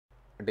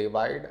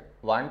divide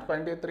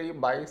 123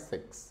 by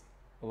 6.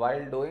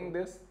 While doing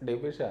this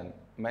division,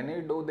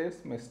 many do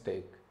this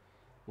mistake.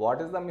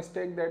 What is the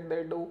mistake that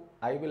they do?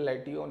 I will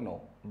let you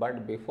know.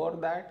 But before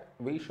that,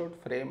 we should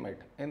frame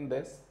it in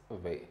this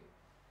way.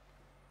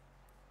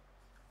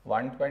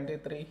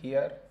 123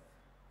 here,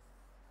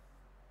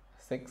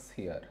 6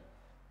 here.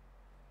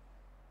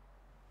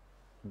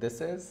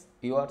 This is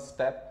your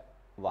step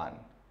 1.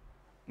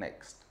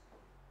 Next,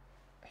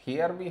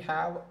 here we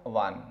have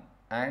 1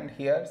 and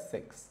here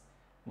 6.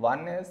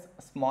 1 is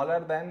smaller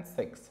than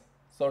 6.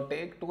 So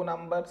take two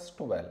numbers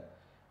 12.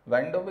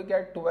 When do we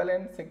get 12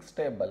 in 6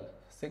 table?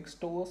 6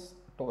 2's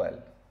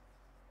 12.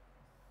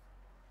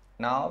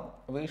 Now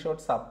we should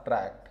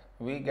subtract.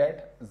 We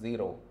get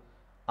 0.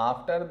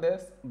 After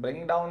this,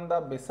 bring down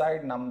the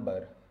beside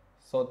number.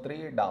 So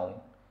 3 down.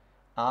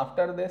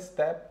 After this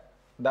step,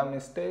 the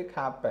mistake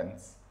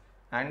happens.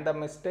 And the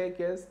mistake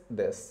is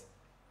this.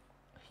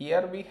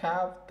 Here we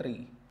have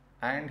 3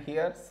 and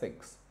here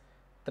 6.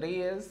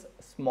 3 is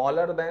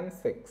smaller than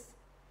 6.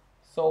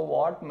 So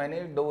what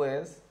many do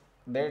is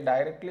they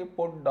directly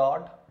put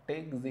dot,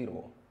 take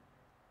 0,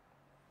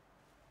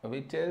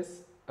 which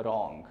is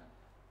wrong.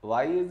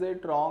 Why is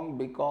it wrong?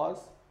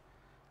 Because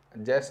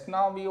just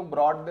now you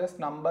brought this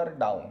number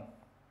down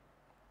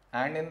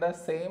and in the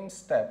same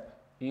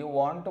step you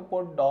want to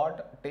put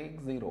dot,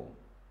 take 0,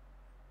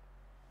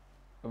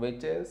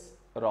 which is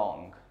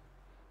wrong.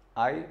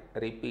 I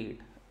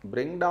repeat,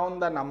 bring down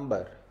the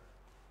number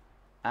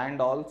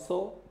and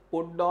also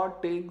put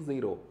dot, take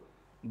 0.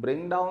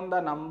 Bring down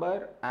the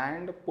number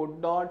and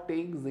put dot,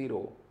 take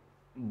 0.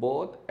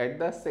 Both at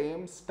the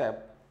same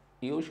step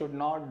you should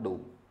not do.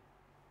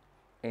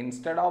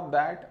 Instead of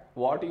that,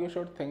 what you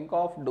should think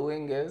of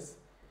doing is,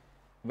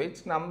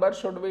 which number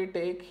should we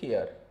take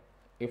here?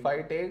 If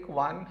I take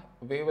 1,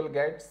 we will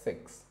get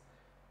 6.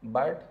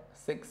 But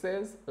 6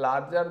 is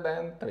larger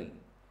than 3.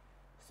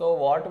 So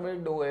what we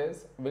do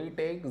is, we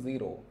take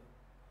 0.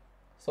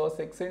 So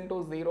 6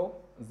 into 0,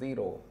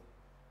 0.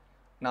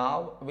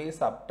 Now we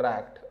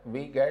subtract,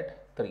 we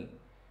get 3.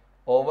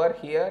 Over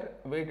here,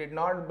 we did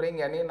not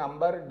bring any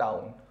number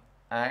down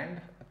and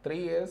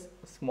 3 is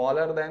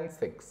smaller than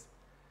 6.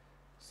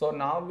 So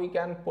now we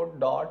can put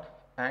dot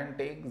and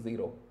take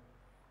 0.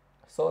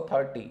 So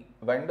 30.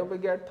 When do we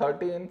get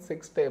 30 in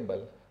 6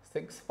 table?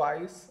 6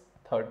 5's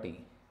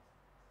 30.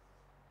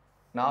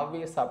 Now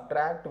we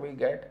subtract, we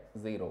get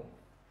 0.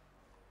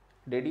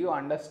 Did you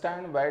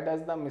understand where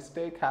does the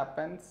mistake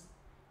happens?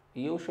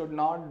 You should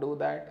not do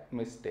that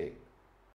mistake.